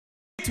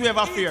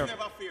Heatwave affair.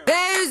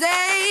 There's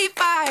a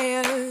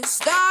fire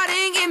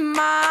starting in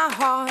my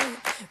heart,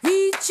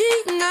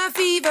 reaching a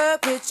fever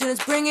pitch and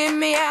it's bringing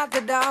me out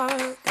the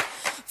dark.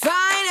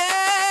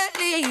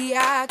 Finally,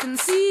 I can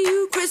see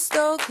you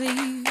crystal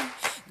clear.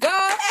 Go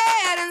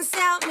ahead and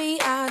sell me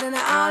out and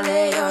I'll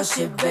lay your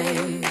shit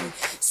bare.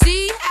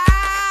 See,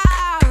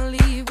 I'll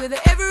leave with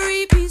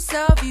every piece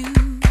of you.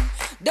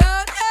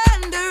 Don't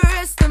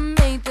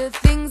underestimate the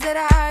things that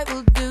I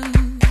will do.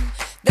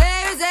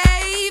 There's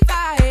a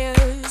fire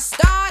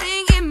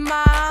starting in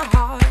my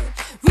heart,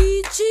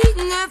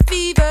 reaching a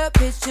fever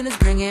pitch and it's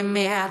bringing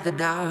me out the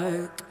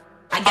dark.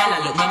 I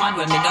gotta look my man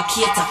when me no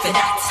cater for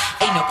that.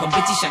 Ain't no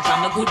competition, cause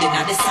me good in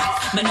the sack.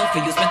 Me no for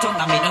use my tongue,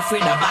 I me no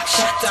afraid of back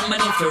shot. And me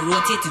no for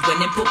rotate it when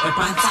they put me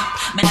on top.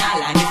 Me nah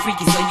like me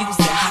freaky, so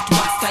use the hot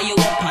wax. Tie you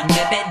up on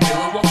the bed, me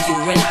will walk you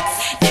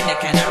relax. Then the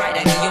kind of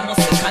ride that give you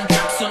muscle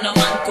contract. So no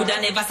man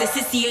coulda never say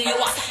Cecile you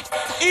are.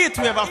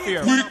 Heatwave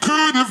affair. We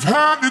could have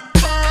had it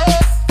all.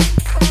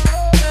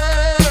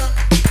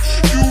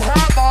 You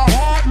had my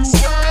heart and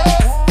soul.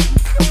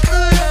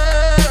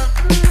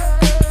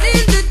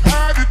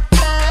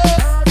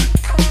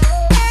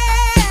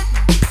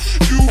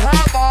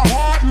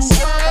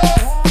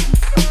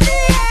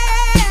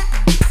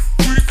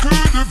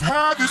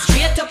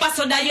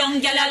 So that young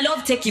girl I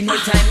love taking more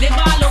time. Me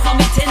ball over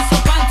me tense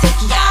up and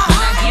take it. Man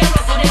I gear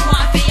up for them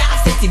want for ya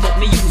set it. But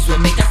me use when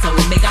me got a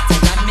when me got a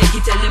God make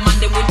it tell them and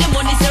them with the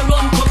money say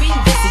run come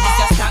invest it. This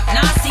your stock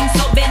now sing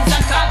so Benz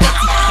and Corvette.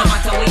 No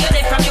matter where you're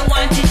there from you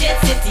want to jet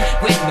set it.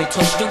 When we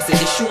touch dogs say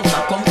the chauffeur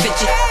come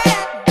fetch it.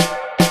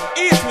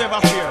 Heatwave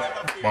affair.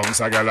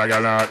 Bounce a gal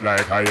out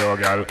like a yo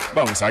gal.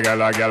 Bounce a gal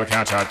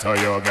can't chat to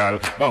yo gal.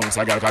 Bounce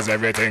a gal cause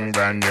everything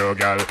brand new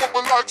gal.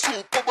 Bubble like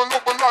soup, bubble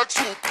like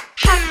soup.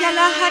 Hot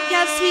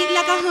gal, sweet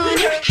like a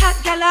honey. Hot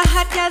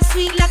gal,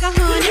 sweet like a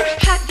honey.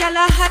 Hot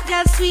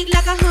gal, sweet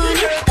like a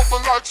honey.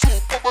 Bubble like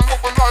soup, bubble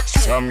like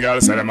soup. Some gal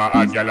say them a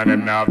hot gal and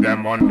them now have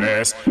them one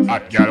place.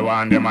 Hot gal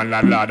want them and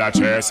lad a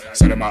chase.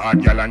 Say them a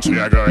hot gal and she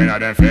a girl in a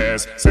them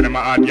face. Say them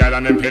a hot gal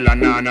and them pill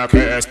and nana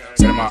case.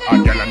 Say them a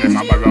hot gal and them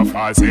a borrow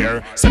false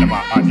here. Say them a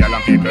hot gal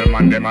and people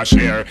man them a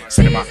share.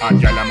 Say them a hot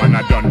gal and man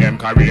a done them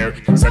career.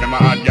 Say them a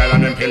hot gal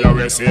and them pill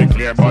away see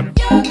clear. But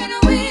You're gonna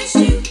wish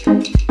you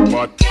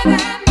but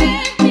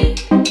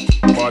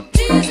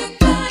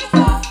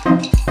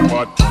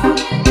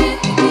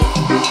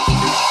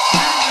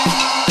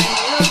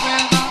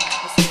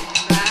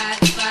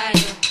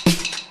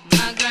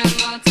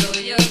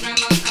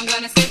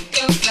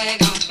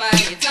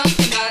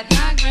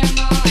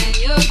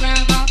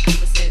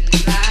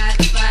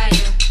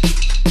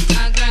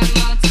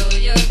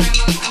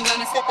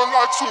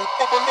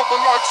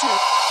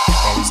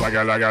bounce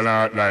a gal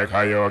out like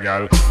a yo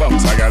gal.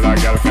 Bounce a gal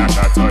can't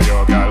chat to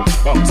yo gal.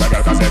 Bounce a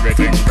gal cause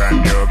everything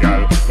brand new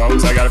gal.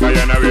 Bounce a gal cause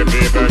you know we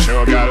people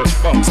show gal.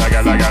 Bounce a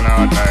gal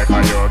out like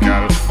a yo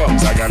gal.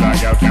 Bounce a gal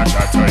can't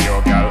chat to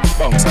yo gal.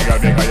 Bounce a gal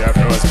because your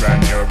clothes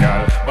brand new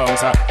gal.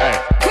 Bounce a hey.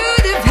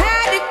 could have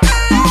had it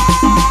all.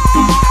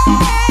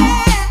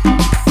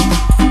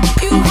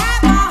 You had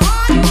my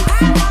heart,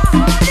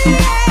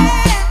 yeah.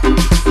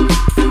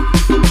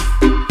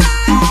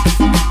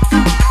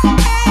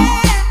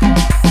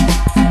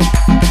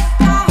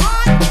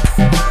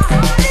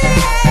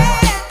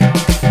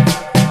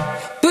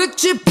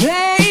 You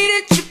played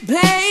it, you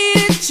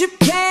played it, you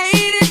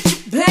played it, you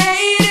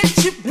played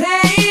it, you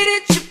played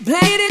it, you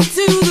played it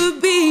to the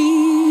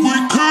beat. We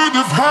could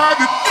have had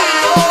it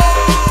all.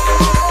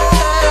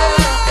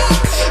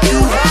 You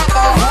had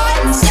my heart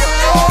and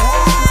soul.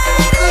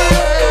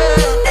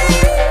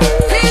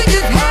 You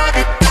just had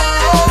it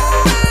all.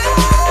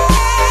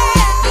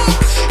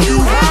 You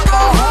had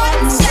my heart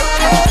and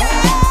soul.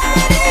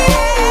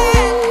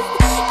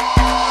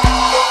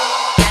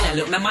 Gotta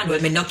look my man when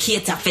me no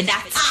cater for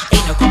that.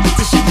 Ain't no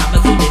competition, cause me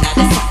good in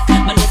the sack.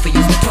 Me no for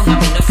use my tongue, I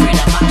me no afraid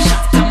of back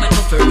shot. Cause me no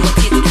for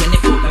rotate it when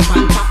they put me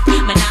on top. Me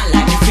nah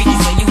like me freaky,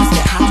 so use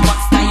the hot wax.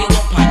 Tie you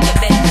up on the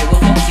bed, me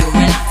will walk you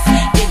relax.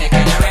 Then me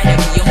kinda ride and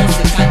give you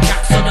muscle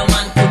contract. So no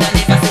man coulda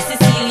never say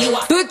Cecile you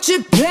are. But you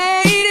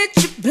played it,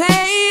 you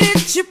played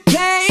it, you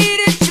played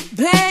it, you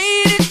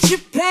played it, you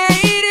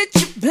played it,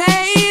 you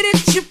played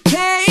it, you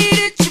played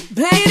it, you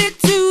played it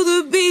to the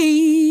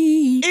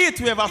beat.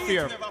 Heatwave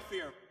affair.